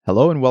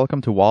Hello and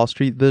welcome to Wall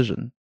Street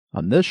Vision.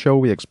 On this show,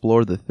 we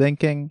explore the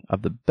thinking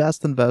of the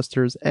best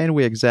investors and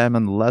we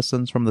examine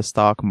lessons from the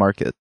stock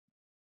market.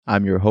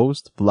 I'm your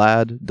host,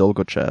 Vlad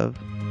Dolgochev.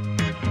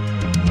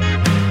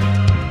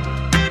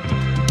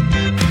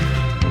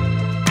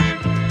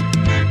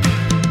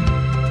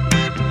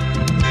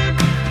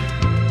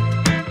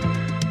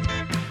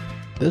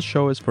 This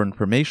show is for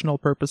informational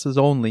purposes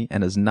only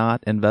and is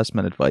not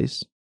investment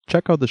advice.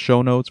 Check out the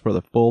show notes for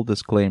the full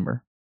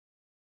disclaimer.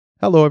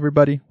 Hello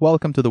everybody,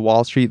 welcome to the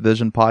Wall Street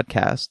Vision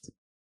podcast.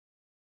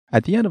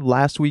 At the end of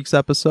last week's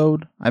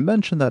episode, I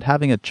mentioned that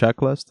having a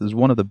checklist is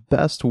one of the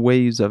best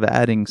ways of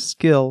adding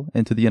skill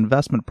into the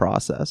investment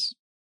process.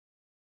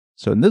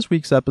 So in this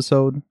week's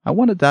episode, I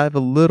want to dive a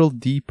little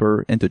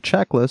deeper into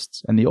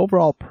checklists and the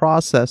overall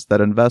process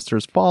that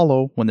investors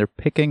follow when they're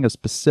picking a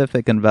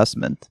specific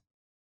investment.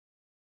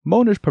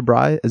 Monish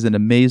Pabrai is an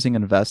amazing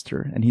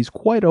investor and he's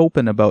quite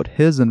open about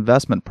his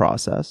investment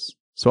process,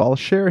 so I'll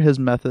share his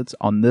methods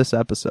on this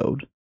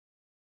episode.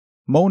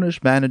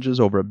 Monish manages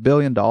over $1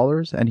 billion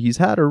and he's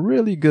had a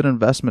really good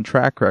investment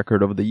track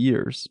record over the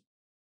years.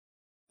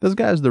 This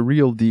guy's the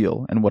real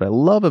deal, and what I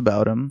love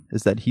about him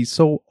is that he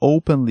so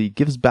openly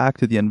gives back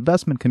to the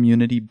investment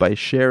community by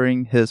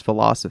sharing his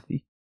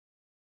philosophy.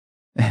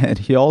 And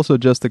he also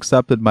just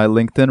accepted my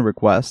LinkedIn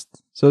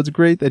request, so it's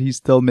great that he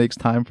still makes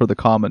time for the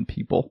common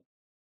people.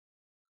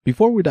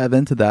 Before we dive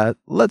into that,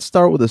 let's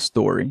start with a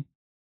story.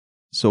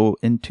 So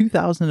in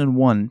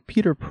 2001,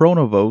 Peter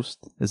Pronovost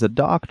is a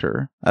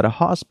doctor at a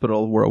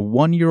hospital where a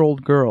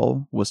 1-year-old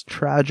girl was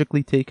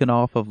tragically taken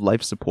off of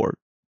life support.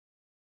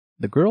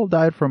 The girl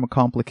died from a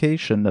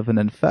complication of an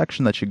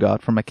infection that she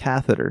got from a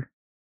catheter.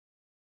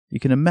 You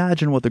can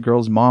imagine what the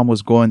girl's mom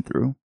was going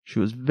through. She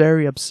was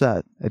very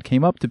upset and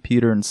came up to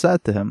Peter and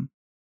said to him,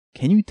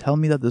 "Can you tell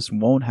me that this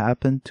won't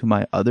happen to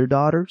my other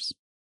daughters?"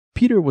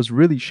 Peter was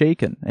really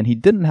shaken and he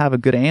didn't have a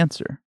good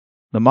answer.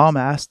 The mom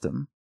asked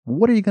him,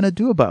 "What are you going to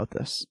do about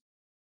this?"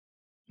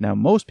 Now,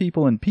 most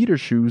people in Peter's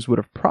shoes would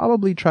have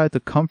probably tried to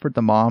comfort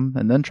the mom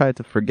and then tried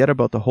to forget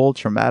about the whole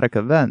traumatic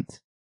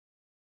event.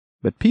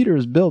 But Peter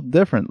is built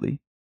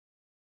differently.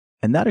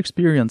 And that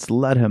experience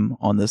led him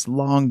on this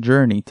long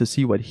journey to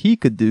see what he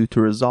could do to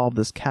resolve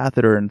this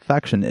catheter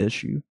infection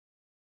issue.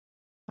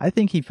 I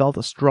think he felt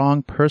a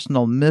strong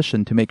personal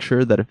mission to make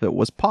sure that if it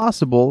was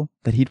possible,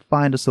 that he'd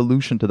find a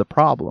solution to the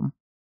problem.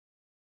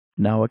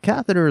 Now, a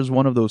catheter is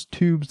one of those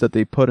tubes that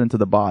they put into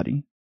the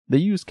body. They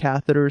use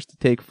catheters to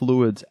take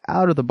fluids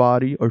out of the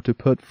body or to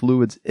put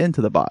fluids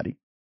into the body.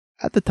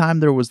 At the time,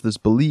 there was this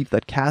belief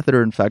that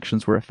catheter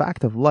infections were a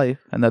fact of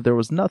life and that there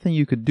was nothing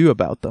you could do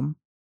about them.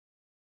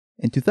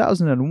 In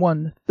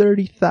 2001,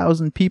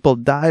 30,000 people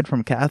died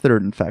from catheter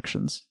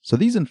infections, so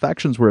these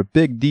infections were a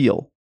big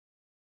deal.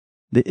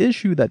 The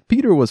issue that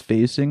Peter was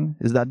facing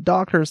is that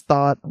doctors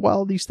thought,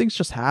 well, these things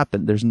just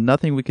happen, there's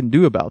nothing we can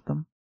do about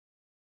them.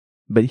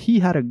 But he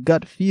had a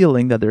gut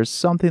feeling that there's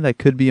something that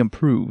could be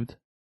improved.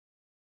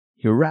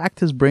 He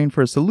racked his brain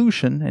for a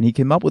solution and he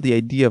came up with the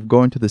idea of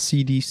going to the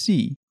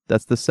CDC,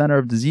 that's the Center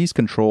of Disease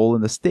Control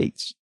in the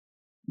States.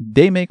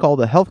 They make all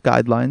the health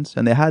guidelines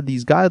and they had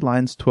these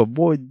guidelines to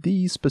avoid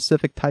these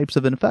specific types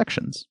of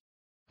infections.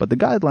 But the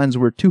guidelines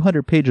were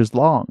 200 pages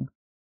long.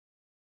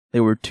 They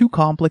were too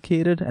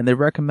complicated and they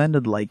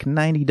recommended like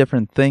 90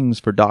 different things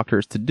for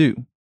doctors to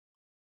do.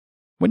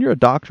 When you're a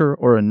doctor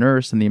or a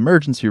nurse in the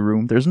emergency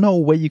room, there's no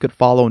way you could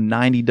follow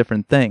 90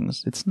 different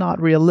things. It's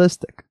not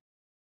realistic.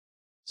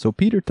 So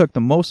Peter took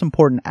the most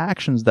important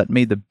actions that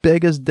made the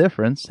biggest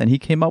difference and he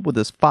came up with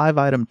this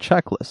 5-item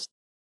checklist.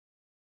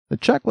 The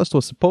checklist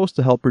was supposed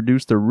to help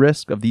reduce the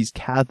risk of these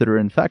catheter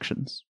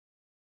infections.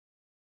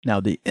 Now,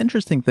 the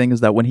interesting thing is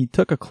that when he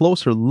took a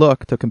closer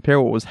look to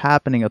compare what was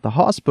happening at the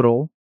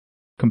hospital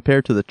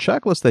compared to the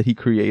checklist that he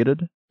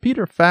created,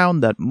 Peter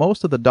found that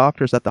most of the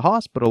doctors at the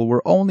hospital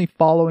were only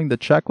following the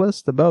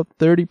checklist about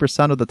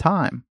 30% of the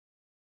time.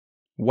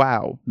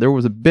 Wow, there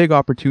was a big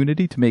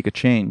opportunity to make a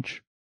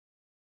change.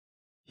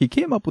 He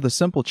came up with a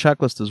simple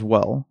checklist as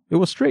well. It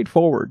was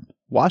straightforward.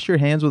 Wash your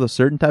hands with a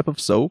certain type of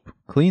soap,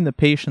 clean the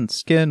patient's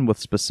skin with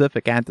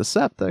specific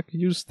antiseptic,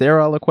 use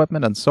sterile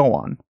equipment, and so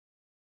on.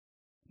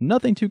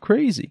 Nothing too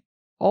crazy.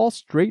 All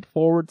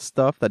straightforward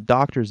stuff that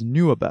doctors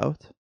knew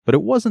about. But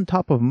it wasn't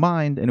top of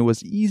mind and it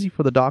was easy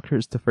for the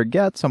doctors to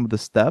forget some of the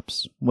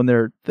steps when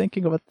they're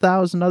thinking of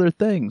 1,000 other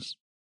things.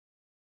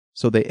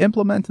 So they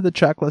implemented the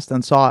checklist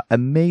and saw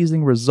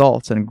amazing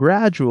results and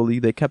gradually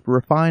they kept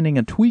refining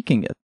and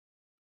tweaking it.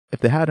 If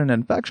they had an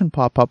infection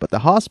pop up at the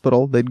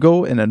hospital, they'd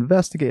go and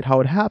investigate how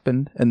it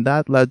happened and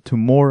that led to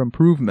more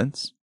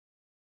improvements.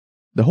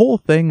 The whole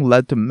thing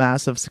led to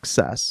massive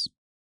success.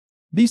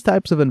 These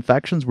types of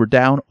infections were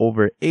down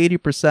over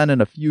 80%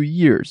 in a few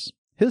years.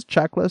 His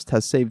checklist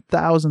has saved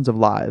thousands of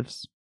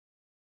lives.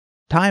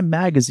 Time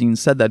magazine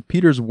said that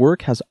Peter's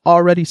work has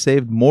already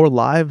saved more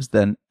lives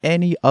than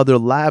any other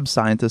lab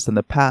scientist in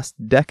the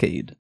past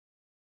decade.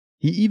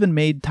 He even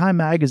made Time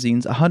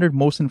magazine's 100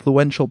 most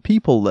influential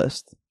people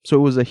list, so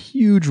it was a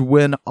huge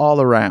win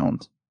all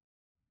around.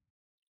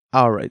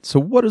 Alright, so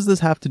what does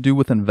this have to do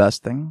with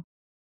investing?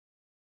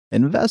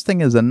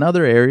 Investing is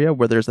another area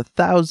where there's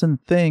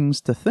 1,000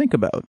 things to think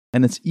about,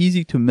 and it's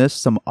easy to miss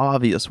some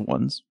obvious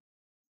ones.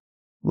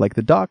 Like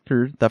the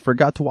doctor that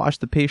forgot to wash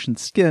the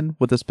patient's skin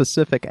with a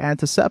specific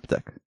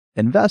antiseptic.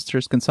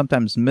 Investors can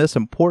sometimes miss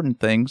important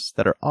things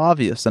that are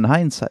obvious in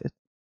hindsight.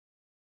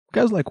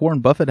 Guys like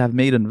Warren Buffett have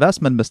made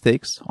investment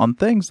mistakes on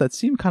things that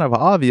seem kind of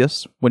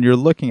obvious when you're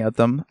looking at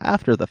them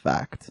after the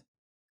fact.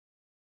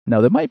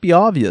 Now, they might be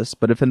obvious,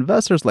 but if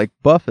investors like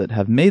Buffett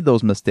have made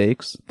those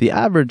mistakes, the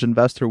average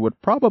investor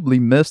would probably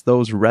miss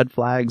those red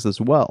flags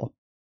as well.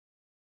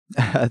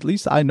 At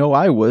least I know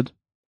I would.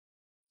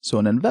 So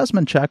an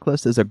investment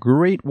checklist is a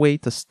great way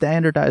to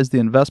standardize the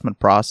investment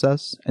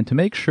process and to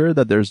make sure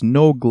that there's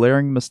no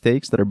glaring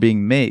mistakes that are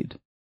being made.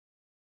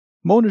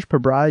 Mohnish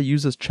Pabrai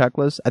uses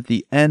checklists at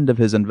the end of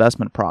his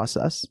investment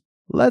process.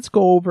 Let's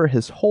go over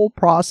his whole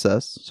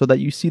process so that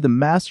you see the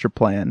master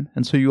plan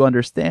and so you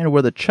understand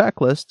where the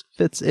checklist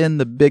fits in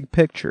the big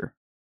picture.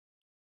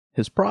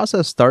 His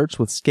process starts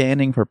with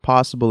scanning for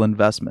possible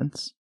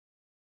investments.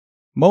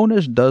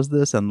 Mohnish does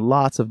this in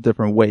lots of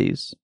different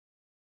ways.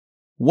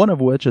 One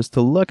of which is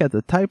to look at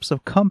the types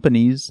of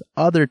companies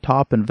other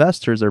top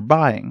investors are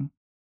buying.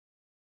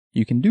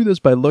 You can do this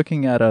by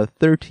looking at a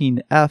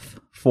 13F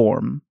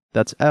form,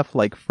 that's F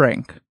like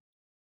Frank.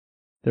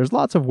 There's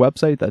lots of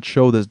websites that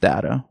show this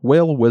data.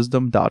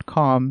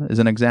 whalewisdom.com is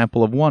an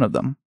example of one of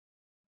them.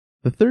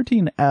 The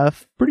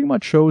 13F pretty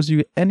much shows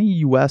you any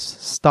US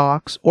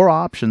stocks or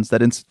options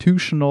that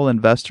institutional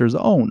investors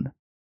own.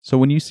 So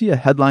when you see a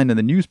headline in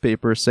the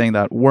newspaper saying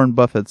that Warren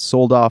Buffett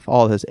sold off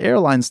all his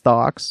airline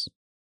stocks,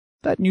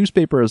 that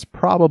newspaper is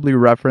probably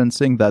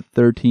referencing that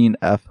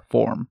 13F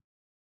form.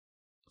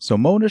 So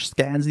Mohnish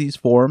scans these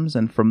forms,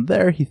 and from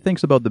there he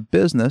thinks about the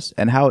business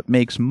and how it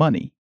makes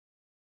money.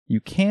 You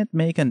can't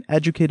make an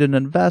educated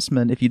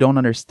investment if you don't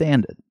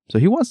understand it. So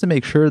he wants to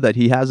make sure that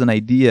he has an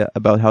idea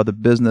about how the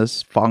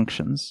business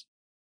functions.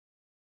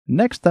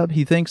 Next up,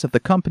 he thinks if the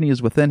company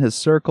is within his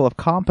circle of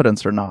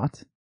competence or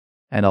not.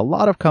 And a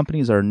lot of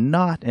companies are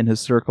not in his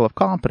circle of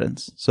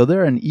competence, so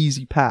they're an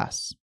easy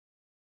pass.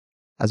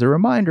 As a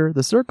reminder,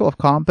 the circle of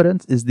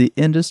competence is the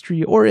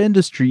industry or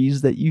industries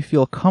that you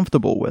feel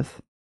comfortable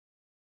with.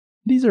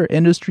 These are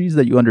industries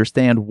that you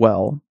understand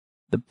well.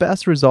 The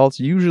best results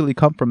usually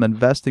come from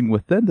investing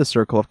within the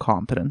circle of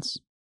competence.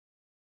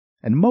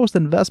 And most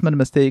investment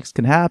mistakes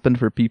can happen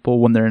for people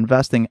when they're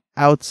investing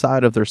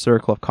outside of their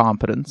circle of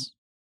competence.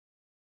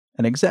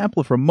 An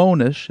example from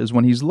Mohnish is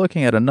when he's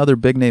looking at another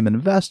big-name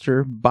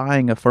investor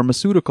buying a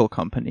pharmaceutical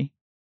company.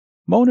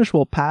 Mohnish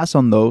will pass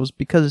on those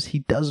because he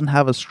doesn't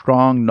have a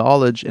strong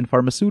knowledge in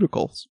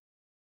pharmaceuticals.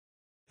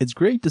 It's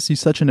great to see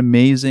such an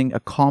amazing,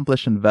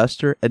 accomplished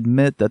investor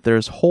admit that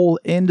there's whole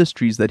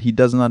industries that he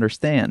doesn't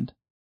understand.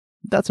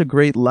 That's a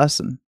great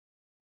lesson.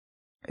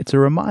 It's a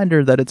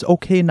reminder that it's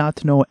okay not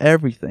to know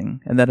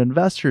everything and that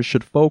investors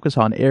should focus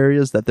on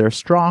areas that they're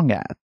strong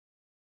at.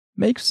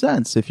 Makes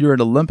sense. If you're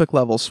an Olympic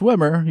level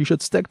swimmer, you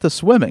should stick to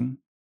swimming.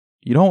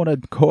 You don't want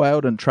to go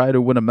out and try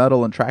to win a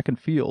medal in track and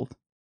field.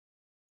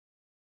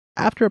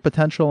 After a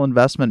potential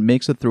investment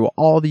makes it through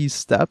all these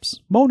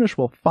steps, Mohnish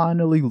will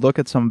finally look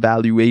at some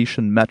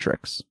valuation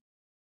metrics.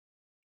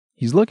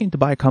 He's looking to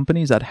buy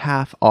companies at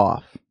half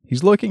off.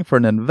 He's looking for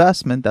an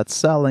investment that's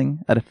selling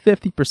at a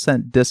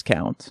 50%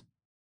 discount.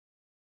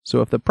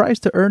 So if the price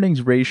to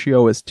earnings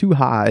ratio is too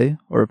high,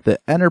 or if the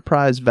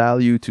enterprise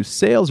value to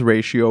sales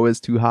ratio is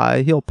too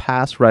high, he'll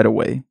pass right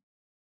away.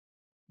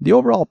 The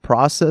overall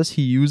process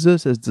he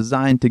uses is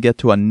designed to get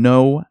to a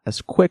no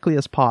as quickly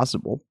as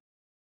possible.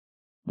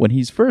 When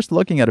he's first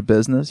looking at a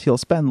business, he'll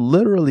spend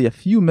literally a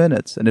few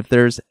minutes, and if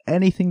there's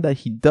anything that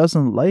he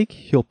doesn't like,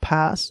 he'll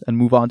pass and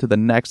move on to the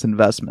next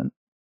investment.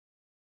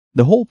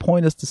 The whole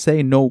point is to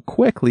say no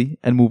quickly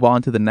and move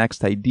on to the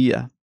next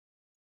idea.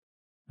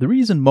 The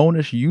reason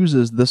Mohnish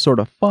uses this sort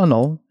of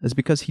funnel is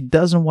because he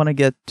doesn't want to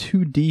get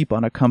too deep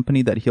on a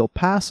company that he'll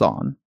pass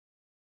on.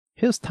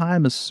 His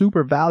time is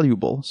super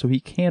valuable, so he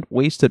can't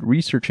waste it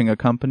researching a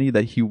company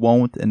that he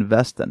won't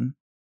invest in.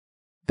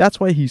 That's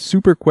why he's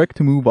super quick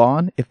to move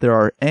on if there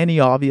are any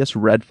obvious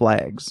red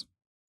flags.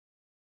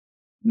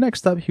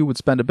 Next up, he would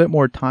spend a bit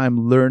more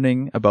time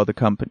learning about the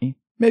company.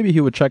 Maybe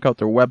he would check out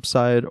their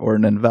website or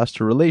an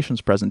investor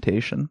relations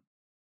presentation.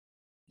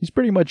 He's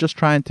pretty much just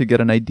trying to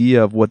get an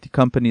idea of what the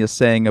company is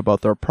saying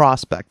about their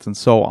prospects and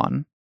so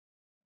on.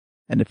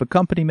 And if a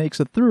company makes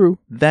it through,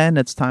 then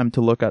it's time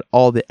to look at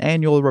all the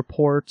annual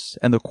reports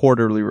and the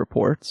quarterly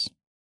reports.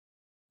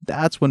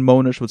 That's when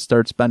Mohnish would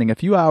start spending a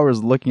few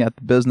hours looking at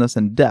the business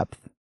in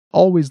depth,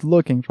 always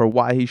looking for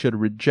why he should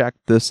reject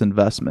this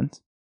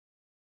investment.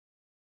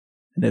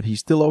 And if he's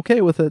still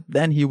okay with it,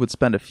 then he would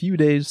spend a few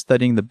days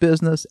studying the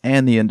business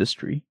and the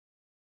industry.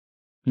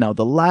 Now,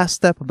 the last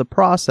step of the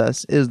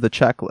process is the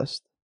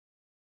checklist.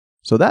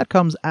 So that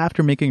comes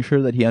after making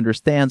sure that he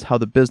understands how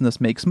the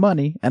business makes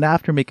money and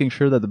after making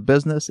sure that the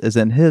business is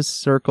in his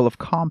circle of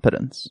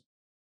competence.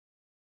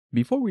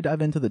 Before we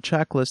dive into the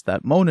checklist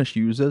that Mohnish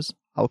uses,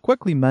 I'll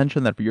quickly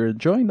mention that if you're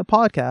enjoying the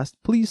podcast,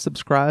 please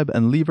subscribe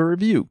and leave a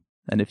review.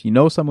 And if you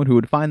know someone who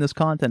would find this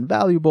content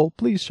valuable,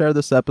 please share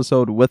this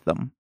episode with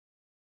them.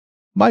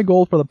 My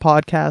goal for the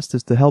podcast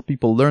is to help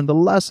people learn the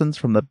lessons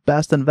from the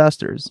best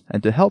investors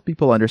and to help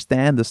people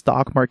understand the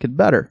stock market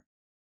better.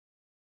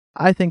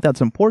 I think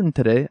that's important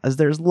today as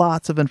there's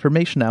lots of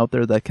information out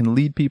there that can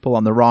lead people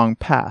on the wrong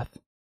path.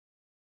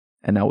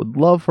 And I would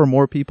love for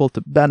more people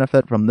to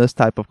benefit from this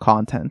type of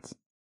content.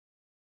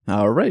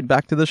 Alright,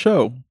 back to the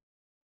show.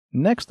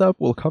 Next up,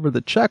 we'll cover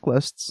the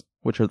checklists,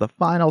 which are the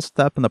final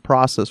step in the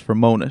process for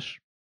Monish.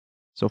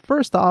 So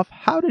first off,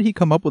 how did he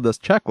come up with this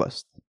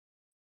checklist?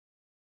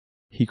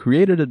 He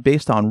created it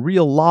based on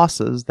real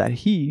losses that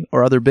he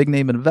or other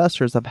big-name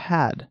investors have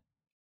had.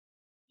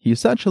 He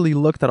essentially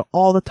looked at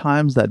all the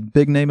times that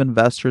big-name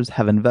investors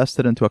have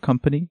invested into a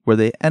company where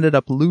they ended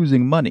up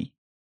losing money.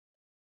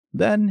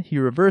 Then he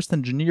reverse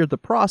engineered the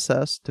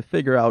process to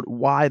figure out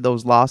why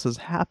those losses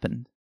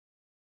happened.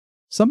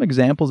 Some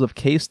examples of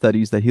case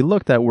studies that he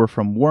looked at were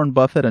from Warren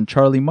Buffett and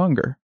Charlie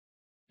Munger,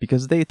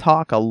 because they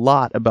talk a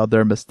lot about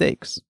their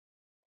mistakes.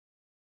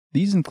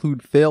 These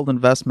include failed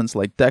investments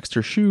like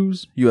Dexter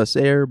Shoes, US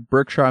Air,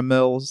 Berkshire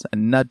Mills,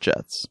 and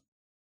NetJets.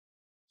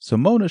 So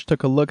Monish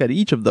took a look at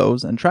each of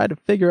those and tried to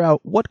figure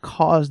out what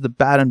caused the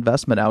bad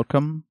investment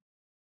outcome,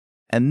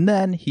 and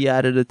then he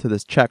added it to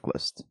this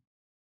checklist.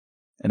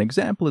 An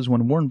example is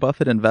when Warren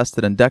Buffett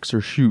invested in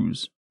Dexter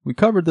Shoes. We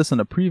covered this in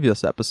a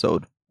previous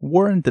episode.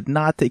 Warren did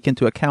not take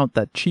into account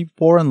that cheap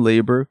foreign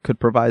labor could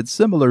provide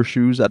similar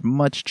shoes at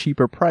much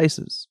cheaper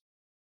prices.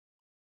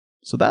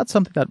 So that's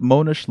something that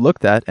Monish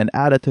looked at and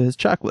added to his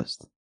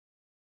checklist.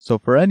 So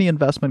for any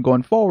investment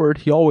going forward,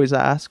 he always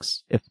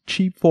asks, if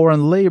cheap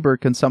foreign labor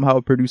can somehow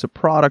produce a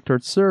product or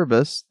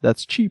service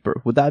that's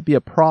cheaper, would that be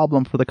a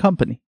problem for the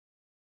company?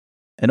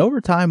 And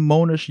over time,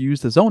 Monish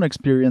used his own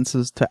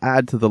experiences to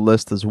add to the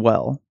list as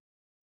well.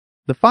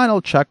 The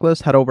final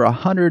checklist had over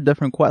 100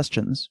 different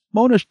questions.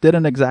 Monish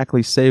didn't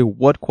exactly say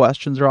what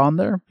questions are on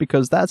there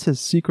because that's his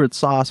secret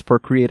sauce for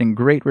creating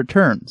great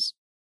returns.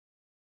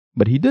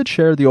 But he did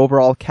share the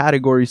overall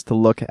categories to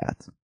look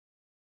at.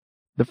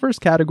 The first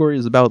category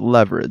is about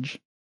leverage.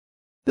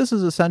 This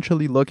is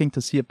essentially looking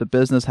to see if the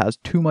business has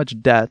too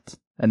much debt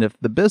and if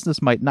the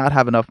business might not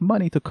have enough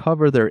money to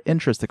cover their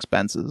interest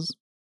expenses.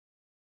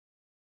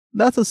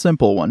 That's a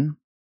simple one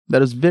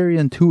that is very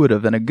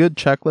intuitive, and a good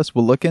checklist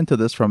will look into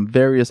this from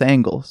various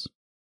angles.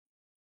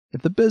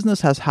 If the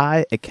business has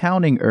high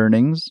accounting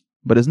earnings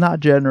but is not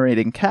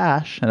generating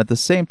cash and at the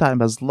same time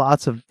has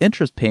lots of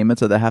interest payments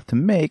that they have to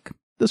make,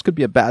 this could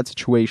be a bad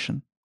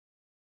situation.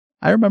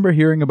 I remember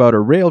hearing about a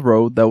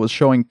railroad that was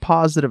showing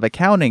positive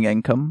accounting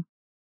income,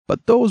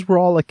 but those were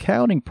all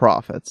accounting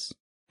profits,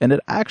 and it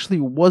actually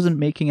wasn't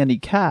making any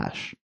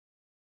cash.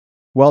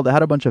 Well, they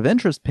had a bunch of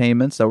interest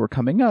payments that were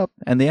coming up,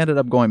 and they ended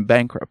up going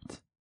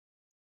bankrupt.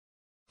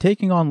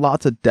 Taking on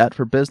lots of debt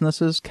for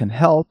businesses can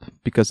help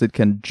because it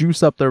can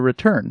juice up their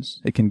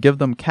returns. It can give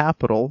them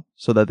capital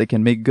so that they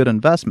can make good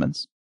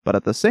investments, but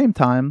at the same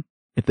time,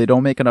 if they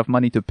don't make enough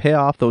money to pay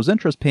off those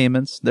interest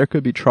payments, there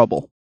could be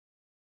trouble.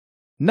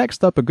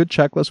 Next up, a good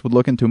checklist would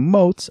look into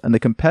moats and the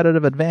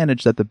competitive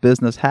advantage that the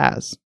business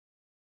has.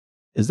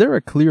 Is there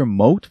a clear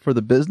moat for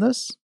the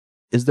business?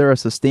 Is there a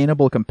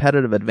sustainable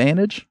competitive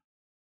advantage?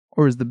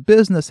 Or is the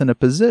business in a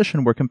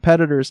position where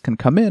competitors can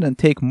come in and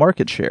take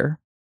market share?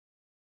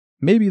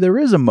 Maybe there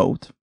is a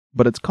moat,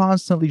 but it's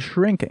constantly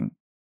shrinking.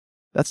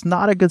 That's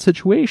not a good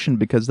situation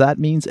because that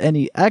means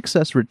any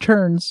excess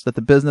returns that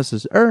the business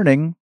is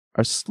earning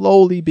are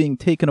slowly being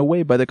taken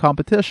away by the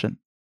competition.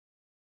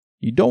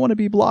 You don't want to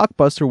be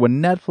Blockbuster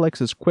when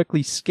Netflix is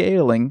quickly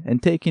scaling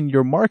and taking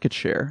your market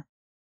share.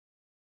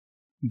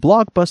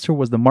 Blockbuster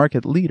was the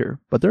market leader,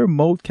 but their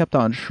moat kept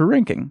on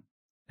shrinking,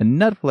 and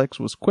Netflix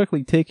was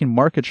quickly taking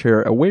market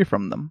share away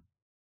from them.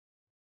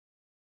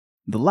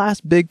 The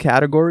last big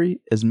category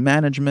is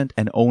management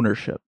and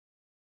ownership.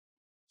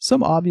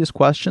 Some obvious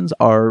questions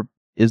are,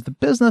 is the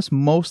business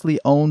mostly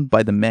owned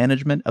by the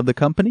management of the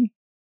company?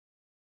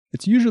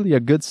 It's usually a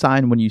good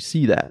sign when you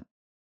see that.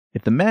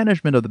 If the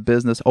management of the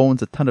business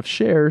owns a ton of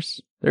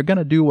shares, they're going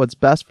to do what's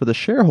best for the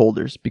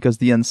shareholders because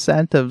the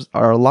incentives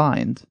are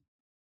aligned.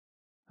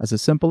 As a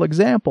simple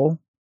example,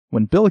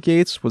 when Bill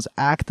Gates was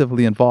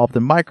actively involved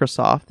in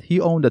Microsoft, he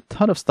owned a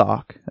ton of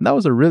stock, and that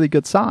was a really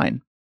good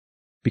sign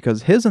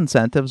because his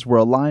incentives were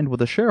aligned with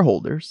the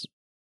shareholders.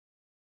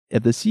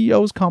 If the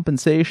CEO's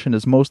compensation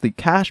is mostly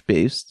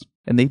cash-based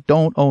and they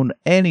don't own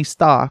any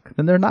stock,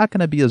 then they're not going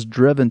to be as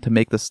driven to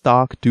make the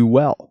stock do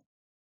well.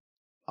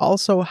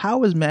 Also,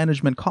 how is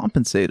management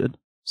compensated?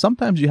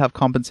 Sometimes you have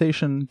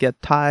compensation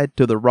get tied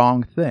to the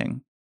wrong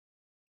thing.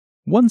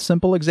 One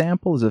simple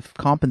example is if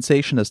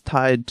compensation is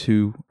tied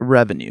to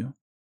revenue.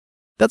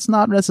 That's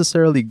not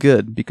necessarily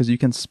good because you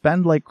can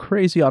spend like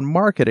crazy on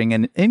marketing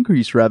and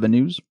increase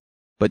revenues,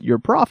 but your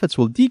profits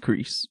will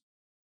decrease.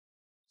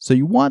 So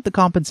you want the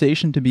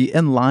compensation to be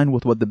in line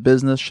with what the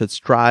business should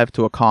strive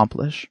to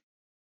accomplish.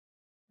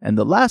 And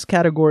the last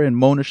category in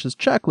Monish's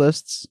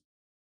checklists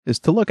is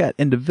to look at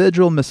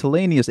individual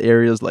miscellaneous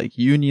areas like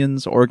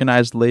unions,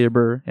 organized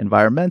labor,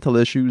 environmental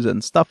issues,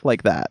 and stuff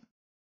like that.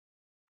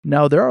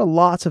 Now, there are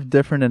lots of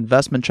different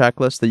investment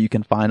checklists that you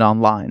can find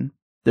online.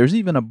 There's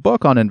even a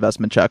book on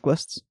investment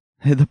checklists.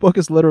 The book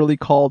is literally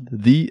called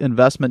The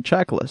Investment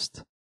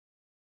Checklist.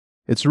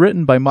 It's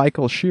written by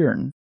Michael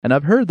Sheeran, and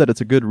I've heard that it's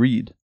a good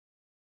read.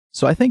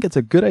 So I think it's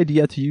a good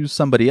idea to use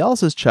somebody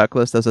else's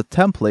checklist as a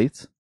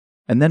template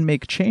and then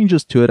make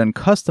changes to it and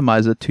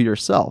customize it to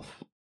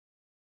yourself.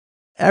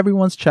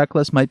 Everyone's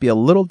checklist might be a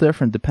little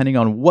different depending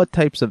on what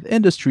types of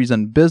industries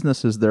and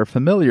businesses they're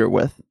familiar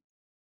with.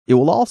 It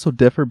will also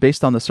differ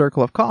based on the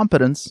circle of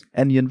competence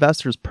and the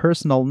investor's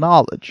personal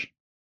knowledge.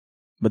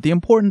 But the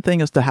important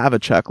thing is to have a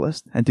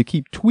checklist and to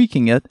keep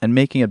tweaking it and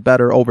making it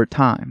better over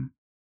time.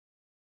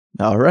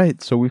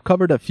 Alright, so we've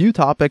covered a few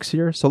topics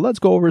here, so let's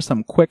go over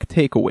some quick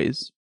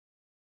takeaways.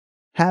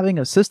 Having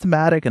a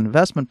systematic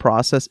investment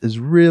process is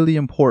really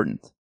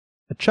important.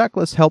 A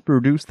checklist helped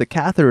reduce the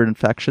catheter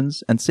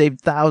infections and saved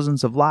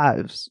thousands of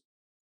lives.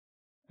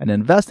 An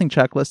investing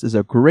checklist is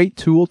a great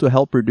tool to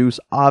help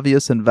reduce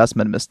obvious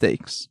investment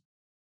mistakes.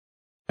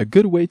 A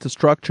good way to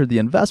structure the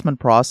investment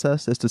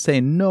process is to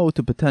say no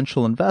to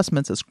potential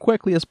investments as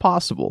quickly as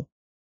possible.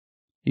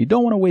 You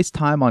don't want to waste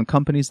time on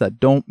companies that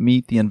don't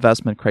meet the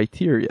investment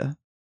criteria.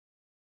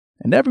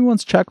 And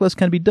everyone's checklist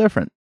can be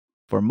different.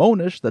 For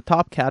Monish, the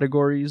top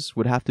categories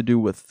would have to do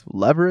with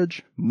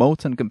leverage,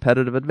 moat and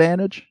competitive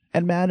advantage,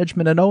 and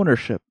management and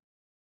ownership.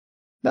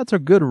 That's a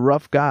good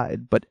rough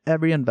guide, but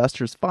every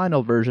investor's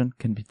final version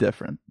can be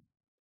different.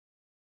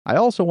 I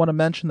also want to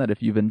mention that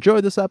if you've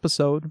enjoyed this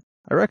episode,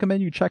 I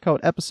recommend you check out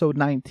episode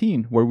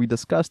 19, where we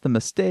discuss the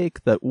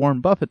mistake that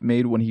Warren Buffett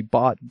made when he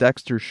bought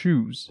Dexter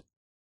shoes.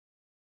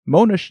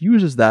 Monish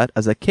uses that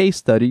as a case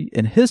study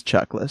in his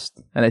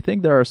checklist, and I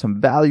think there are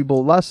some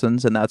valuable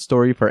lessons in that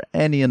story for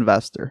any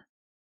investor.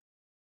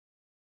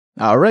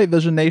 Alright,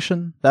 Vision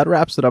Nation, that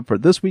wraps it up for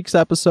this week's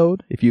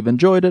episode. If you've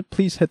enjoyed it,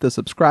 please hit the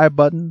subscribe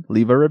button,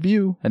 leave a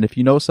review, and if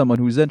you know someone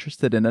who's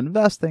interested in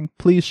investing,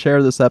 please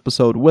share this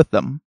episode with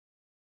them.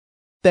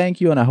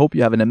 Thank you, and I hope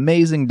you have an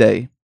amazing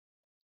day.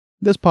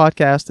 This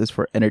podcast is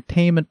for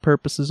entertainment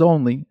purposes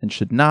only and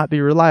should not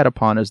be relied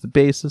upon as the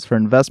basis for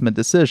investment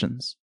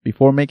decisions.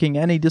 Before making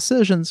any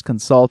decisions,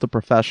 consult a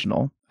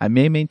professional. I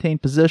may maintain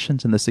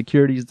positions in the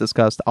securities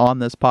discussed on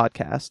this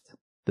podcast.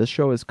 This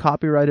show is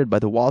copyrighted by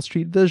the Wall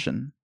Street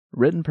Vision.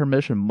 Written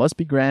permission must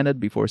be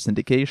granted before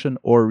syndication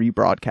or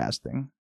rebroadcasting.